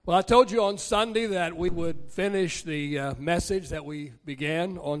Well, I told you on Sunday that we would finish the message that we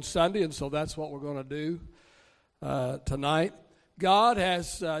began on Sunday, and so that's what we're going to do tonight. God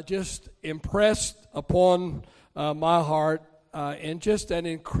has just impressed upon my heart in just an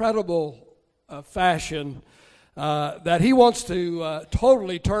incredible fashion that He wants to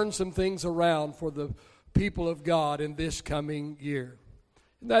totally turn some things around for the people of God in this coming year.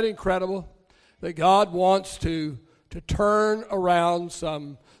 Isn't that incredible? That God wants to turn around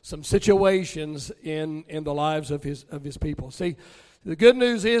some situations in the lives of his people. See, the good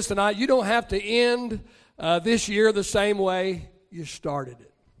news is tonight you don't have to end this year the same way you started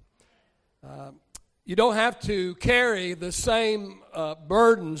it. You don't have to carry the same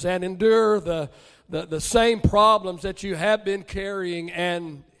burdens and endure the same problems that you have been carrying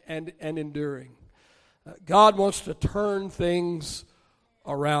and enduring. God wants to turn things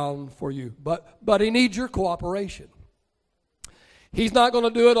around for you, but He needs your cooperation. He's not going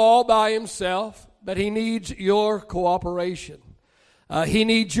to do it all by Himself, but He needs your cooperation. He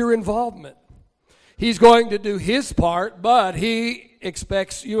needs your involvement. He's going to do His part, but He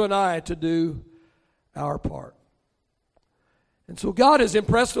expects you and I to do our part. And so God has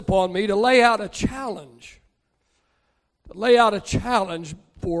impressed upon me to lay out a challenge,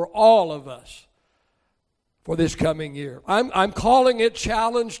 for all of us for this coming year. I'm calling it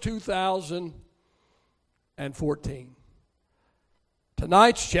Challenge 2014.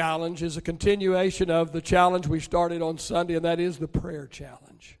 Tonight's challenge is a continuation of the challenge we started on Sunday, and that is the prayer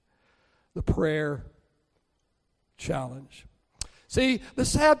challenge. The prayer challenge. See, the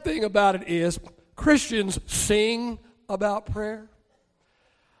sad thing about it is Christians sing about prayer.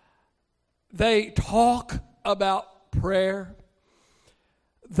 They talk about prayer.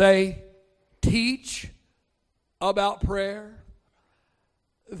 They teach about prayer.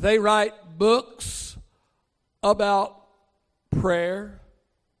 They write books about prayer.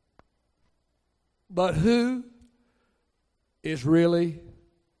 But who is really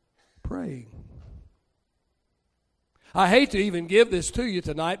praying? I hate to even give this to you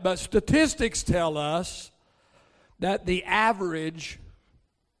tonight, but statistics tell us that the average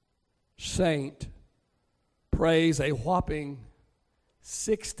saint prays a whopping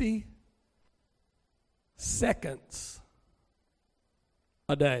 60 seconds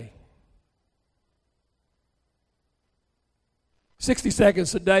a day. 60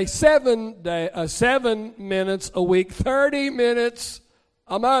 seconds a day, 7 minutes a week, 30 minutes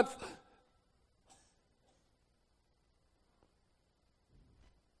a month.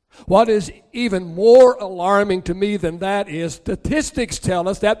 What is even more alarming to me than that is statistics tell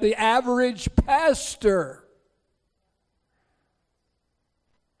us that the average pastor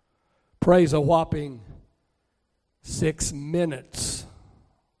prays a whopping 6 minutes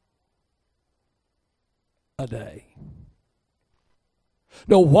a day.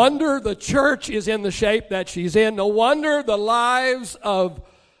 No wonder the church is in the shape that she's in. No wonder the lives of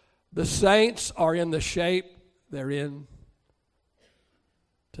the saints are in the shape they're in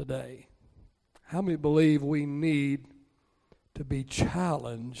today. How many believe we need to be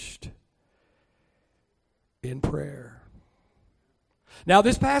challenged in prayer? Now,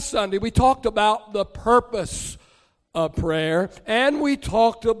 this past Sunday, we talked about the purpose of prayer, and we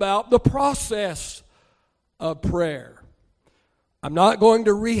talked about the process of prayer. I'm not going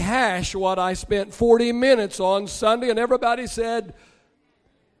to rehash what I spent 40 minutes on Sunday, and everybody said,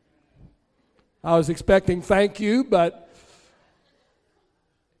 I was expecting thank you, but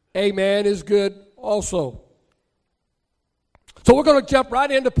amen is good also. So we're going to jump right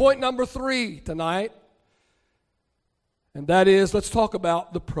into point number 3 tonight, and that is, let's talk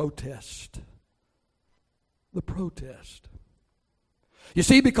about the protest. The protest. You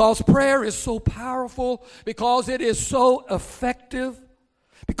see, because prayer is so powerful, because it is so effective,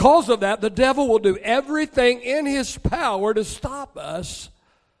 because of that, the devil will do everything in his power to stop us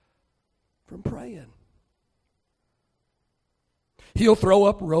from praying. He'll throw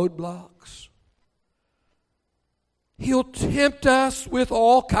up roadblocks. He'll tempt us with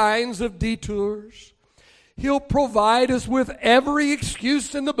all kinds of detours. He'll provide us with every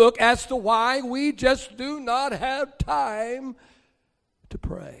excuse in the book as to why we just do not have time to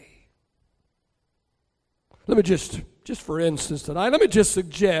pray. Let me just for instance tonight, let me just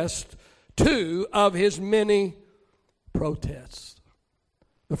suggest 2 of his many protests.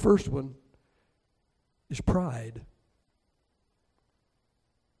 The first one is pride.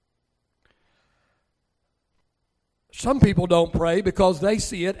 Some people don't pray because they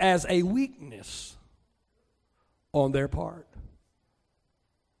see it as a weakness on their part.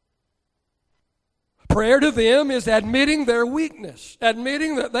 Prayer to them is admitting their weakness,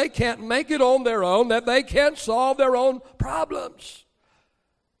 admitting that they can't make it on their own, that they can't solve their own problems.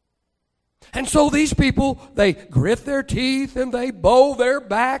 And so these people, they grit their teeth and they bow their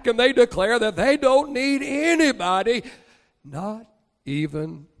back and they declare that they don't need anybody, not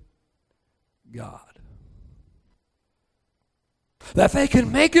even God. That they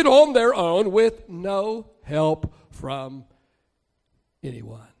can make it on their own with no help from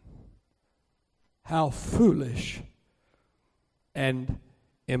anyone. How foolish and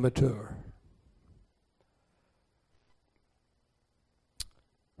immature.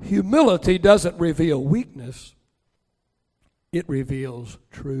 Humility doesn't reveal weakness. It reveals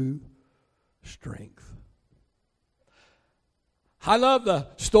true strength. I love the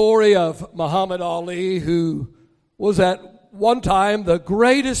story of Muhammad Ali, who was at one time the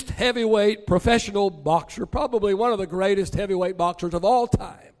greatest heavyweight professional boxer, probably one of the greatest heavyweight boxers of all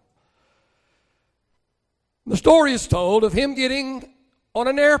time. The story is told of him getting on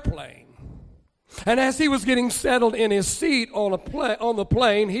an airplane. And as he was getting settled in his seat on the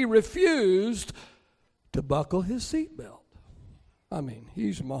plane, he refused to buckle his seatbelt. I mean,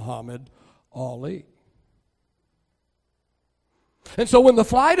 he's Muhammad Ali. And so when the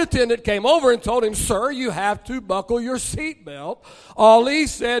flight attendant came over and told him, "Sir, you have to buckle your seatbelt," Ali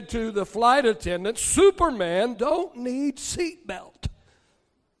said to the flight attendant, "Superman don't need seatbelt."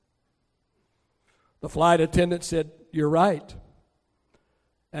 The flight attendant said, "You're right.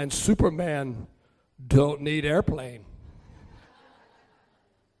 And Superman don't need airplane."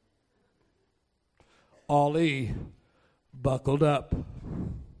 Ali buckled up.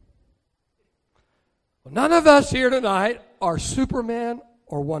 Well, none of us here tonight are Superman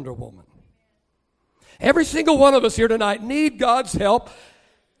or Wonder Woman. Every single one of us here tonight need God's help,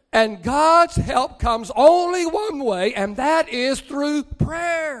 and God's help comes only one way, and that is through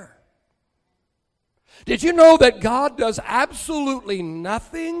prayer. Did you know that God does absolutely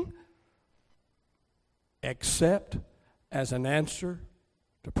nothing except as an answer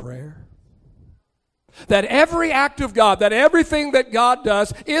to prayer? That every act of God, that everything that God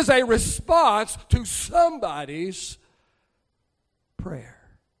does is a response to somebody's prayer.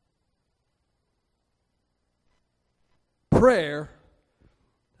 Prayer,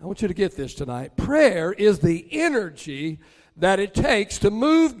 I want you to get this tonight. Prayer is the energy that it takes to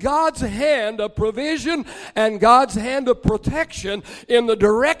move God's hand of provision and God's hand of protection in the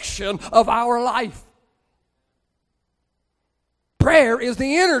direction of our life. Prayer is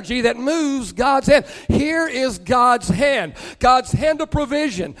the energy that moves God's hand. Here is God's hand of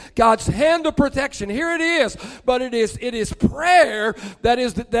provision, God's hand of protection. Here it is. But it is prayer that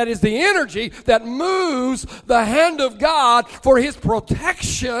is the energy that moves the hand of God for His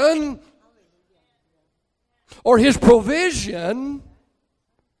protection or His provision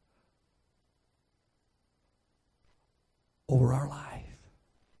over our life.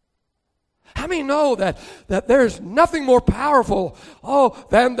 How many know that there's nothing more powerful,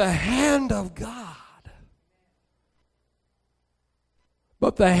 than the hand of God?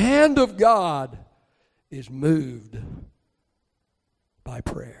 But the hand of God is moved by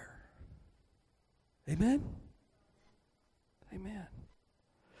prayer. Amen? Amen.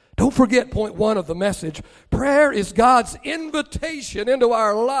 Don't forget point 1 of the message. Prayer is God's invitation into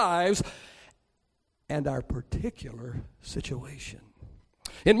our lives and our particular situation.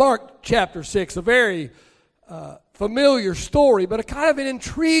 In Mark chapter 6, a very familiar story, but a kind of an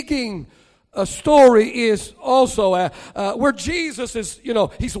intriguing story is also where Jesus is,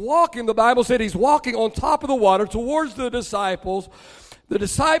 he's walking, the Bible said he's walking on top of the water towards the disciples. The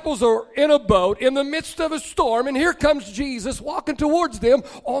disciples are in a boat in the midst of a storm, and here comes Jesus walking towards them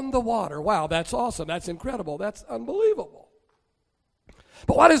on the water. Wow, that's awesome. That's incredible. That's unbelievable.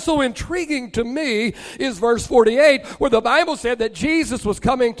 But what is so intriguing to me is verse 48, where the Bible said that Jesus was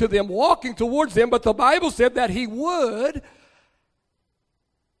coming to them, walking towards them, but the Bible said that He would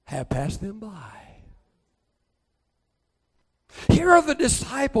have passed them by. Here are the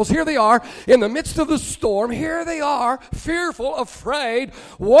disciples. Here they are in the midst of the storm. Here they are, fearful, afraid,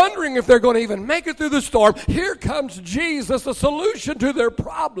 wondering if they're going to even make it through the storm. Here comes Jesus, the solution to their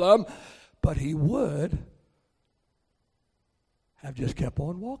problem, but He would have just kept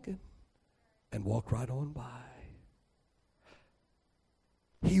on walking and walked right on by.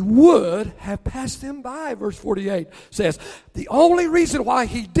 He would have passed them by, verse 48 says. The only reason why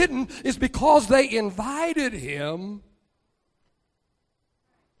He didn't is because they invited Him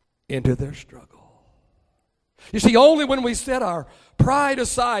into their struggle. You see, only when we set our pride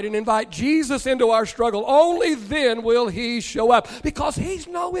aside and invite Jesus into our struggle, only then will He show up, because He's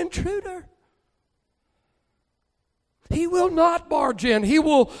no intruder. He will not barge in. He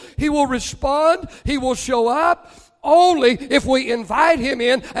will respond. He will show up only if we invite Him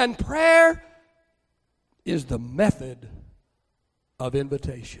in. And prayer is the method of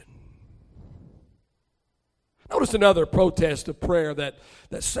invitation. Notice another protest of prayer that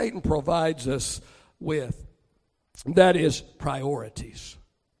Satan provides us with. That is priorities.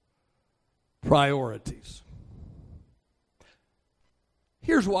 Priorities.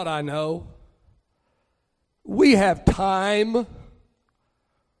 Here's what I know. We have time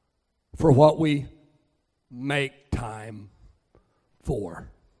for what we make time for.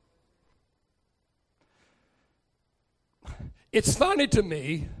 It's funny to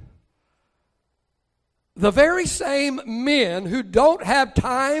me, the very same men who don't have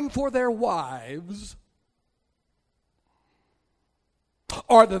time for their wives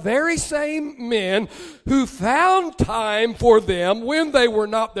are the very same men who found time for them when they were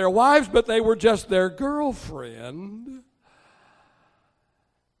not their wives, but they were just their girlfriend.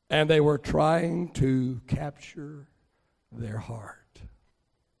 And they were trying to capture their heart.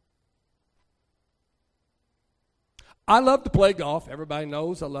 I love to play golf. Everybody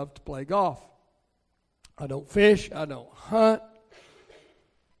knows I love to play golf. I don't fish. I don't hunt.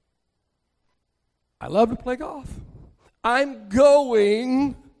 I love to play golf. I'm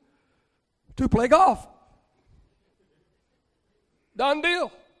going to play golf. Done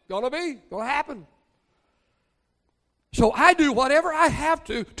deal. Gonna happen. So I do whatever I have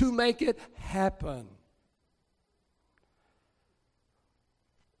to make it happen.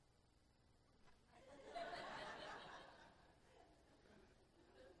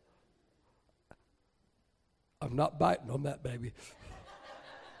 I'm not biting on that, baby.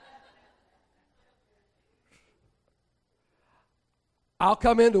 I'll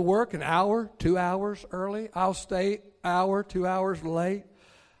come into work an hour, 2 hours early. I'll stay an hour, 2 hours late.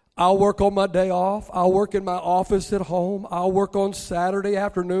 I'll work on my day off. I'll work in my office at home. I'll work on Saturday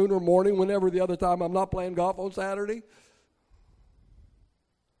afternoon or morning, whenever the other time I'm not playing golf on Saturday.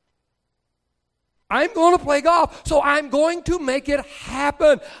 I'm going to play golf, so I'm going to make it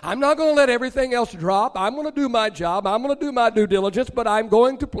happen. I'm not going to let everything else drop. I'm going to do my job. I'm going to do my due diligence, but I'm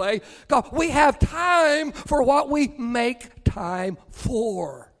going to play golf. We have time for what we make time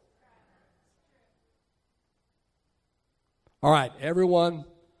for. All right, everyone.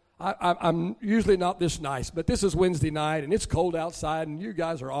 I'm usually not this nice, but this is Wednesday night, and it's cold outside, and you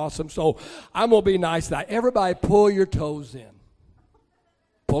guys are awesome, so I'm going to be nice tonight. Everybody pull your toes in.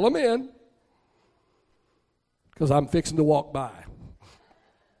 Pull them in. Because I'm fixing to walk by.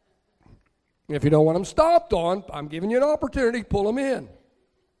 If you don't want them stomped on, I'm giving you an opportunity to pull them in.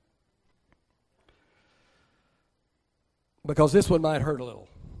 Because this one might hurt a little.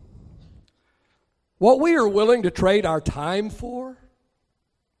 What we are willing to trade our time for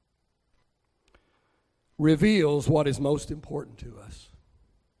reveals what is most important to us.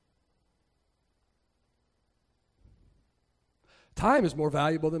 Time is more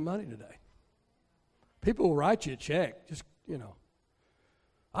valuable than money today. People will write you a check. Just,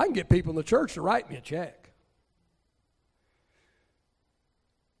 I can get people in the church to write me a check.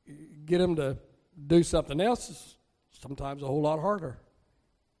 Get them to do something else is sometimes a whole lot harder.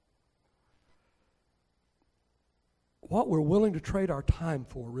 What we're willing to trade our time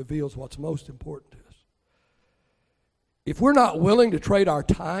for reveals what's most important to us. If we're not willing to trade our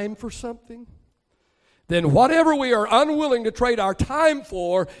time for something, then whatever we are unwilling to trade our time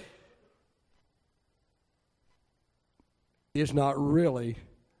for is not really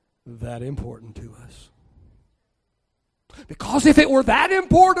that important to us. Because if it were that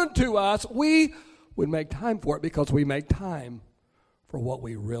important to us, we would make time for it, because we make time for what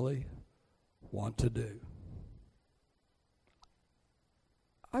we really want to do.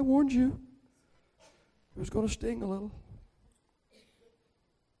 I warned you. It was going to sting a little.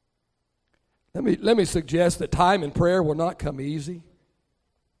 Let me suggest that time in prayer will not come easy.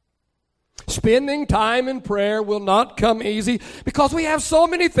 Spending time in prayer will not come easy because we have so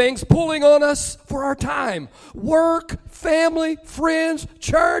many things pulling on us for our time. Work, family, friends,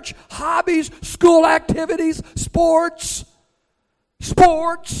 church, hobbies, school activities, sports.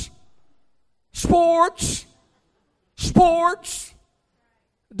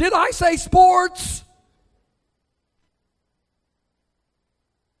 Did I say sports?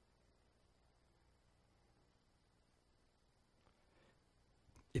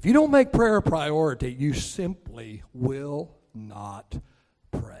 If you don't make prayer a priority, you simply will not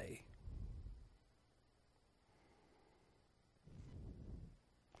pray.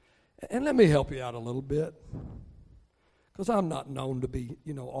 And let me help you out a little bit, because I'm not known to be,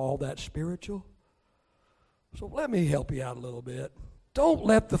 all that spiritual. So let me help you out a little bit. Don't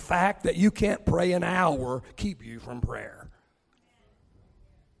let the fact that you can't pray an hour keep you from prayer.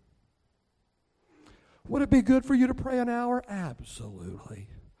 Would it be good for you to pray an hour? Absolutely.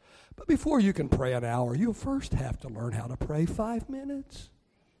 But before you can pray an hour, you'll first have to learn how to pray 5 minutes.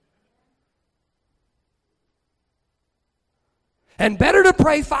 And better to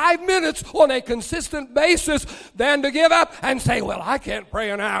pray 5 minutes on a consistent basis than to give up and say, well, I can't pray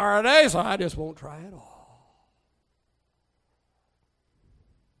an hour a day, so I just won't try at all.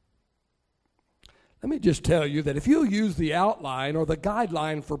 Let me just tell you that if you'll use the outline or the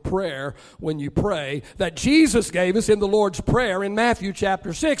guideline for prayer when you pray that Jesus gave us in the Lord's Prayer in Matthew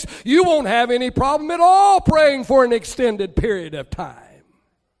chapter 6, you won't have any problem at all praying for an extended period of time.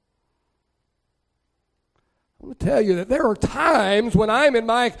 I want to tell you that there are times when I'm in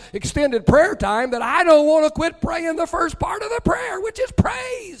my extended prayer time that I don't want to quit praying the first part of the prayer, which is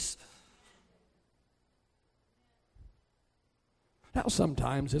praise. Now,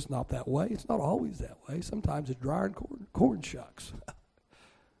 sometimes it's not that way. It's not always that way. Sometimes it's drying corn shucks.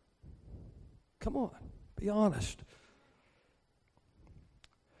 Come on, be honest.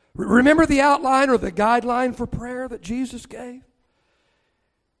 Remember the outline or the guideline for prayer that Jesus gave?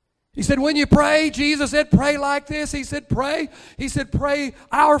 He said, when you pray, Jesus said, pray like this. He said, pray. He said, pray,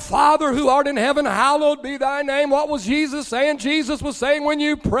 our Father who art in heaven, hallowed be thy name. What was Jesus saying? Jesus was saying, when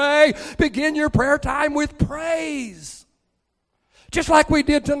you pray, begin your prayer time with praise. Just like we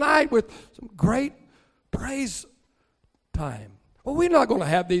did tonight with some great praise time. Well, we're not going to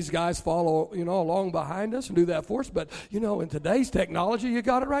have these guys follow, along behind us and do that for us. But, in today's technology, you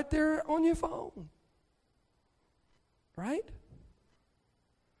got it right there on your phone. Right?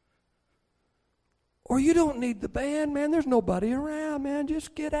 Or you don't need the band, man. There's nobody around, man.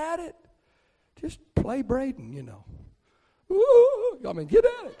 Just get at it. Just play Braden, Ooh, get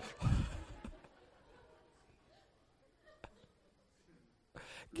at it.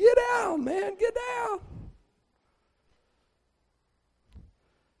 Get down, man. Get down.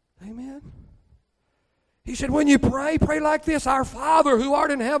 Amen. He said, when you pray, pray like this. Our Father who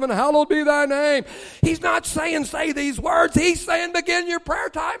art in heaven, hallowed be thy name. He's not saying say these words. He's saying begin your prayer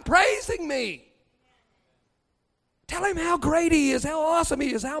time praising me. Tell him how great he is, how awesome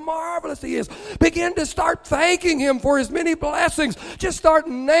he is, how marvelous he is. Begin to start thanking him for his many blessings. Just start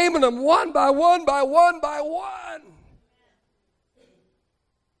naming them one by one by one by one.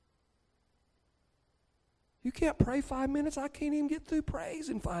 You can't pray 5 minutes. I can't even get through praise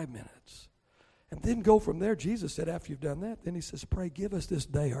in 5 minutes. And then go from there. Jesus said after you've done that, then he says, pray, give us this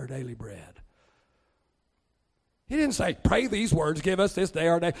day our daily bread. He didn't say, pray these words, give us this day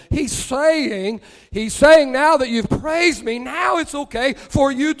our day. He's saying now that you've praised me, now it's okay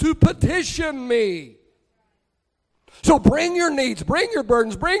for you to petition me. So bring your needs, bring your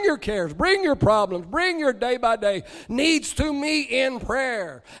burdens, bring your cares, bring your problems, bring your day-by-day needs to me in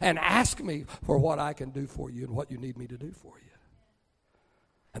prayer and ask me for what I can do for you and what you need me to do for you.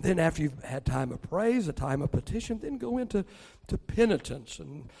 And then after you've had time of praise, a time of petition, then go into penitence.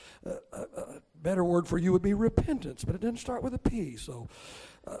 And a better word for you would be repentance, but it doesn't start with a P. So,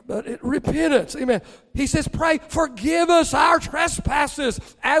 repentance, amen. He says, pray, forgive us our trespasses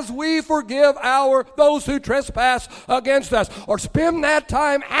as we forgive those who trespass against us. Or spend that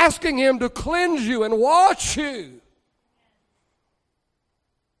time asking him to cleanse you and wash you.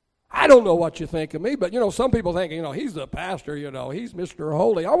 I don't know what you think of me, but, some people think, he's the pastor, he's Mr.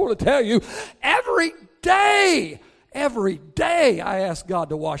 Holy. I want to tell you, every day I ask God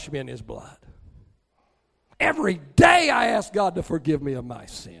to wash me in his blood. Every day I ask God to forgive me of my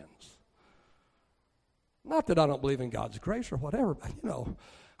sins. Not that I don't believe in God's grace or whatever, but,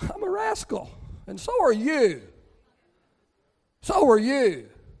 I'm a rascal, and so are you. So are you.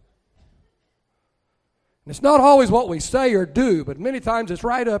 And it's not always what we say or do, but many times it's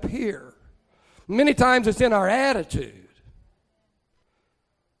right up here. Many times it's in our attitude.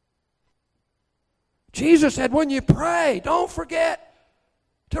 Jesus said, when you pray, don't forget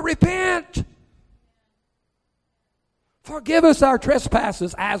to repent. Forgive us our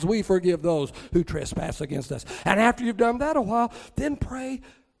trespasses as we forgive those who trespass against us. And after you've done that a while, then pray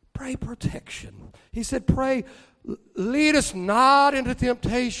protection. He said, pray, lead us not into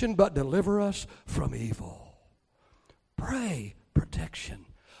temptation, but deliver us from evil. Pray protection.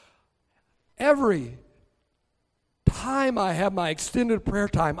 Every time I have my extended prayer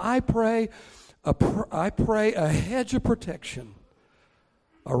time, I pray a hedge of protection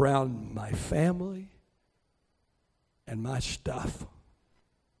around my family and my stuff.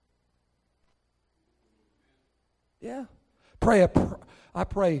 Yeah. I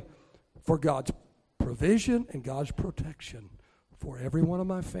pray for God's provision and God's protection for every one of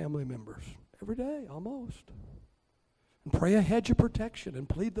my family members. Every day, almost. And pray a hedge of protection and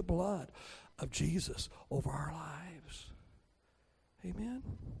plead the blood of Jesus over our lives. Amen.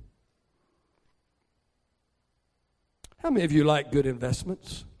 How many of you like good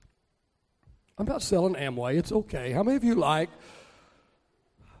investments? I'm not selling Amway. It's okay. How many of you like...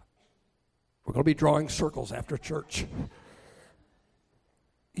 We're going to be drawing circles after church.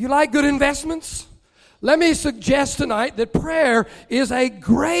 You like good investments? Let me suggest tonight that prayer is a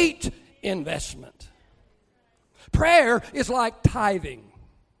great investment. Prayer is like tithing.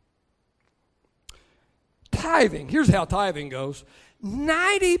 Tithing, here's how tithing goes.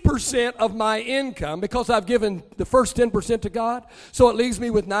 90% of my income, because I've given the first 10% to God, so it leaves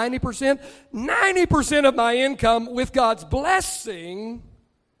me with 90%. 90% of my income with God's blessing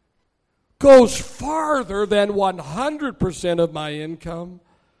goes farther than 100% of my income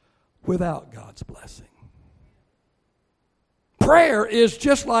without God's blessing. Prayer is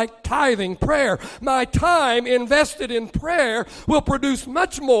just like tithing. Prayer, my time invested in prayer will produce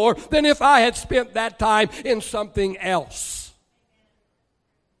much more than if I had spent that time in something else.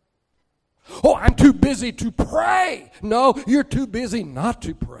 Oh, I'm too busy to pray. No, you're too busy not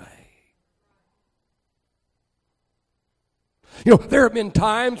to pray. You know, there have been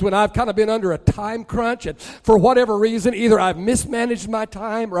times when I've kind of been under a time crunch, and for whatever reason, either I've mismanaged my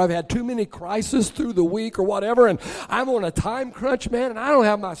time or I've had too many crises through the week or whatever, and I'm on a time crunch, man, and I don't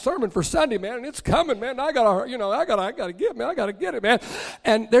have my sermon for Sunday, man, and it's coming, man. I gotta get it, man.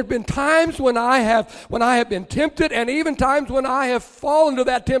 And there've been times when I have been tempted, and even times when I have fallen to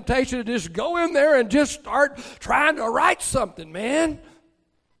that temptation to just go in there and just start trying to write something, man.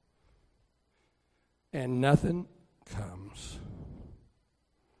 And nothing comes.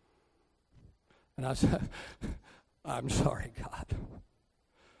 And I said, I'm sorry, God.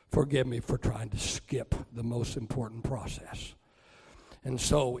 Forgive me for trying to skip the most important process. And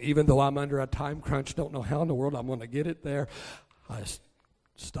so, even though I'm under a time crunch, don't know how in the world I'm going to get it there, I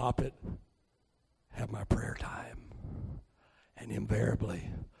stop it, have my prayer time. And invariably,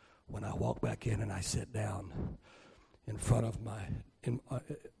 when I walk back in and I sit down in front of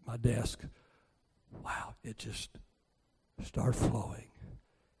my desk, wow, it just starts flowing.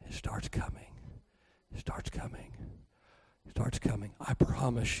 It starts coming. It starts coming. It starts coming. I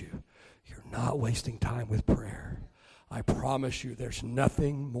promise you, you're not wasting time with prayer. I promise you, there's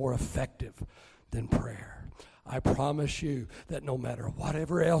nothing more effective than prayer. I promise you that no matter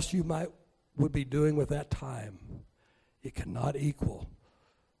whatever else you would be doing with that time, it cannot equal.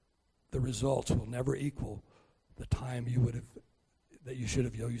 The results will never equal the time that you should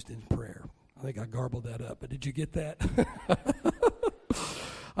have used in prayer. I think I garbled that up, but did you get that?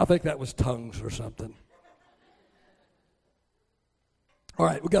 I think that was tongues or something. All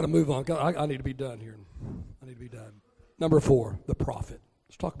right, we got to move on. I need to be done here. I need to be done. Number 4, the prophet.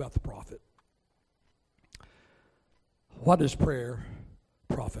 Let's talk about the prophet. What does prayer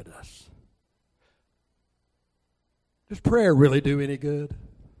profit us? Does prayer really do any good?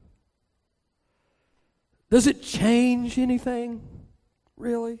 Does it change anything,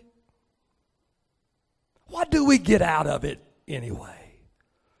 really? What do we get out of it anyway?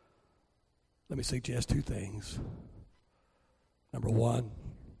 Let me suggest 2 things. Number 1,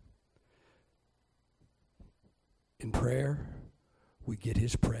 in prayer, we get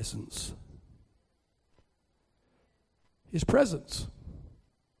His presence. His presence.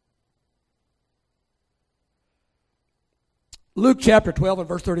 Luke chapter 12 and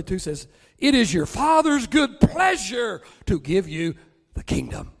verse 32 says, "It is your Father's good pleasure to give you the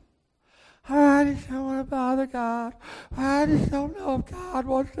kingdom." I just don't want to bother God. I just don't know if God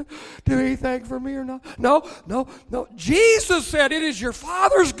wants to do anything for me or not. No. Jesus said it is your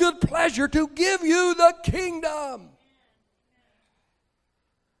Father's good pleasure to give you the kingdom.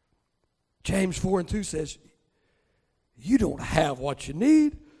 James 4 and 2 says, you don't have what you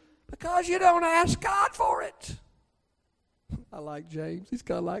need because you don't ask God for it. I like James. He's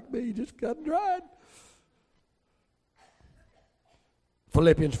kind of like me. He just cut and dried.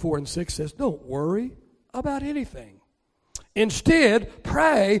 Philippians 4 and 6 says, don't worry about anything. Instead,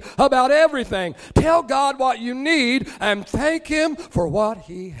 pray about everything. Tell God what you need and thank Him for what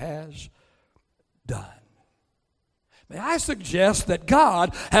He has done. May I suggest that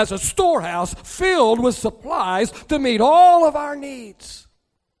God has a storehouse filled with supplies to meet all of our needs.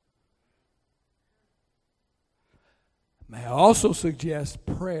 May I also suggest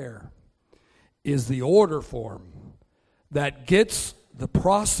prayer is the order form that gets the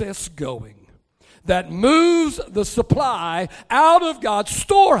process going, that moves the supply out of God's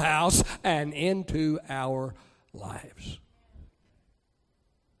storehouse and into our lives.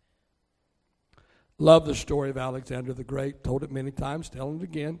 Love the story of Alexander the Great. Told it many times, telling it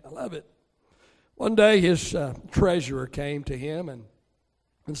again. I love it. One day his treasurer came to him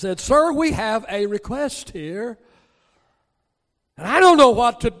and said, "Sir, we have a request here. And I don't know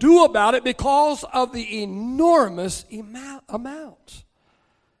what to do about it because of the enormous amount.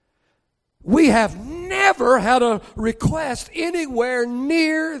 We have never had a request anywhere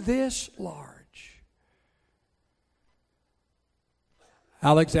near this large."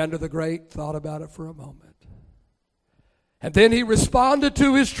 Alexander the Great thought about it for a moment. And then he responded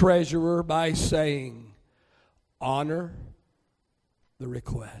to his treasurer by saying, honor the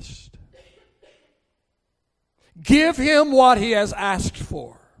request. Give him what he has asked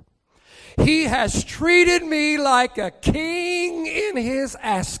for. He has treated me like a king in his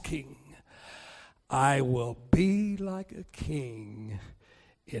asking. I will be like a king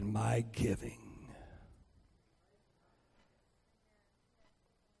in my giving.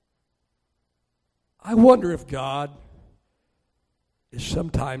 I wonder if God is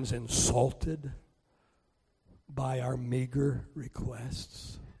sometimes insulted by our meager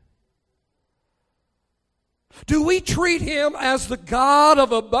requests. Do we treat him as the God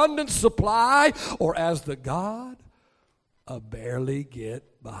of abundant supply or as the God of barely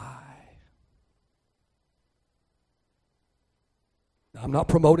get by? Now, I'm not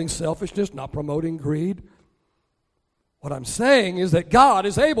promoting selfishness, not promoting greed. What I'm saying is that God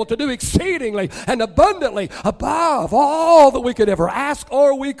is able to do exceedingly and abundantly above all that we could ever ask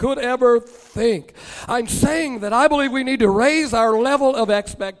or we could ever think. I'm saying that I believe we need to raise our level of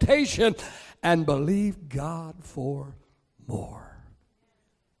expectation and believe God for more.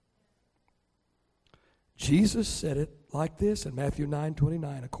 Jesus said it like this in Matthew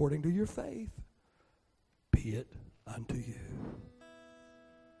 9:29, according to your faith, be it unto you.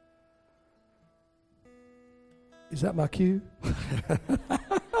 Is that my cue?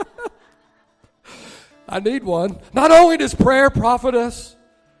 I need one. Not only does prayer profit us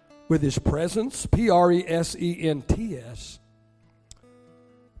with his presence, Presents,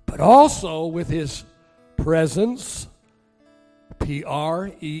 but also with his presence, Presence.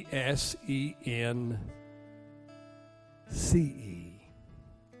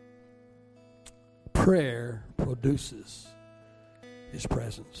 Prayer produces his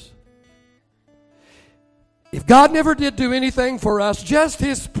presence. If God never did do anything for us, just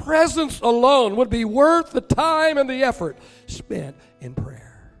his presence alone would be worth the time and the effort spent in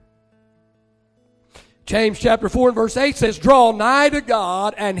prayer. James chapter 4 and verse 8 says, draw nigh to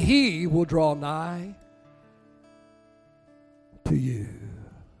God and he will draw nigh to you.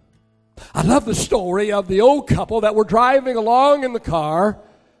 I love the story of the old couple that were driving along in the car,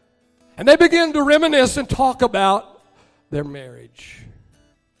 and they began to reminisce and talk about their marriage.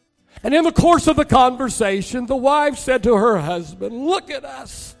 And in the course of the conversation, the wife said to her husband, look at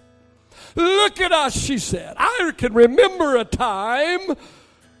us. Look at us, she said. I can remember a time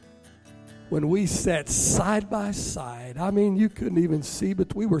when we sat side by side. I mean, you couldn't even see,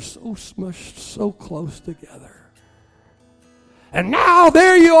 but we were so smushed, so close together. And now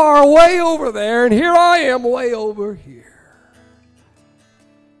there you are way over there, and here I am way over here.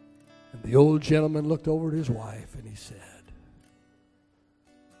 And the old gentleman looked over at his wife and he said,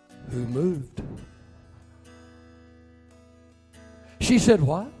 who moved? She said,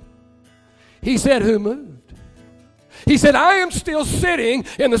 what? He said, who moved? He said, I am still sitting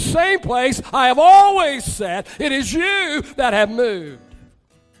in the same place I have always sat. It is you that have moved.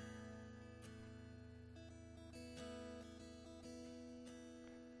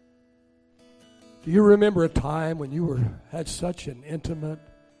 Do you remember a time when you had such an intimate,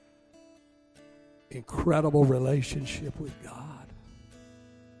 incredible relationship with God?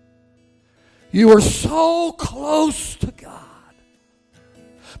 You were so close to God.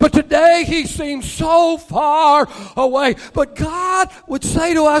 But today he seems so far away. But God would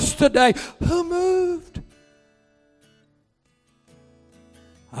say to us today, who moved?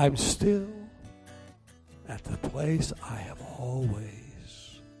 I'm still at the place I have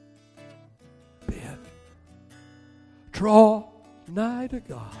always been. Draw nigh to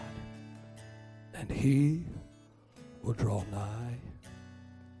God, and he will draw nigh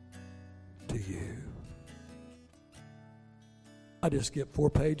to you. I just skipped 4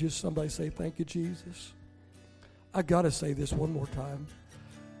 pages. Somebody say, thank you, Jesus. I got to say this one more time.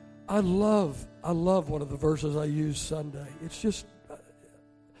 I love one of the verses I use Sunday. It's just,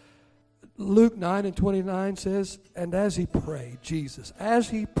 Luke 9 and 29 says, and as he prayed, Jesus, as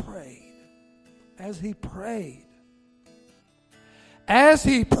he prayed,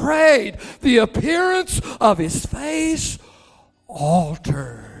 the appearance of his face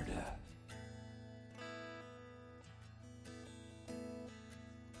altered.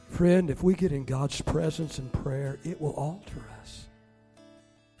 Friend, if we get in God's presence in prayer, it will alter us.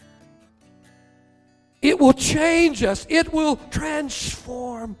 It will change us. It will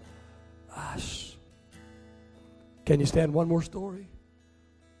transform us. Can you stand one more story?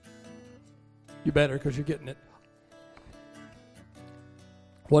 You better, because you're getting it.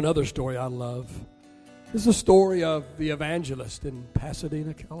 One other story I love is the story of the evangelist in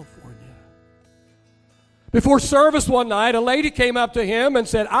Pasadena, California. Before service one night, a lady came up to him and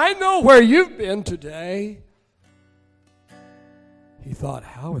said, "I know where you've been today." He thought,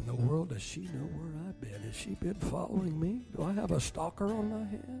 how in the world does she know where I've been? Has she been following me? Do I have a stalker on my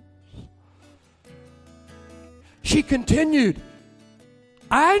hands? She continued,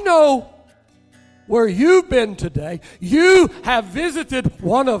 "I know where you've been today. You have visited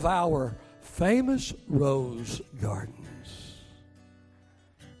one of our famous rose gardens.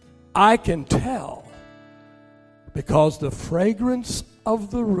 I can tell because the fragrance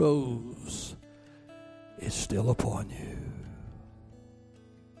of the rose is still upon you."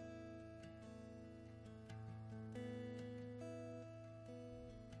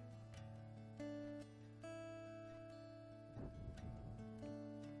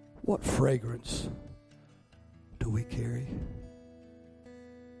 What fragrance do we carry?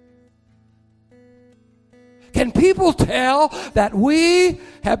 Can people tell that we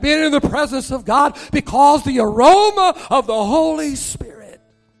have been in the presence of God because the aroma of the Holy Spirit?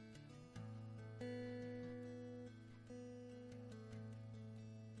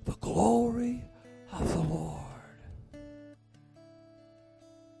 The glory of the Lord.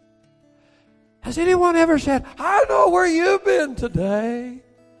 Has anyone ever said, "I know where you've been today.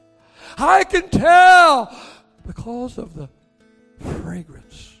 I can tell because of the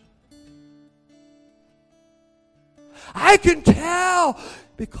fragrance. I can tell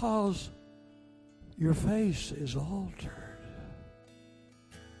because your face is altered."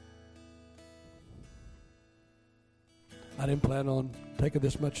 I didn't plan on taking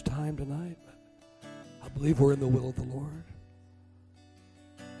this much time tonight, but I believe we're in the will of the Lord.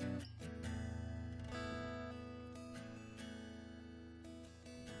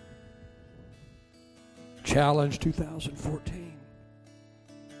 Challenge 2014.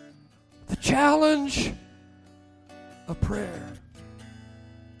 The challenge of prayer.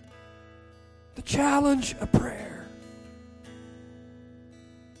 The challenge of prayer.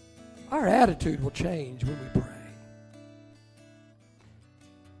 Our attitude will change when we pray.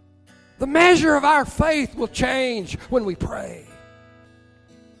 The measure of our faith will change when we pray.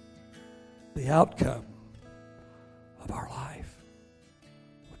 The outcome of our life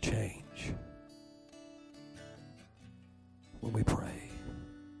will change when we pray.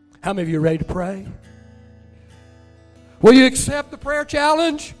 How many of you are ready to pray? Will you accept the prayer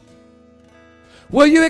challenge? Will you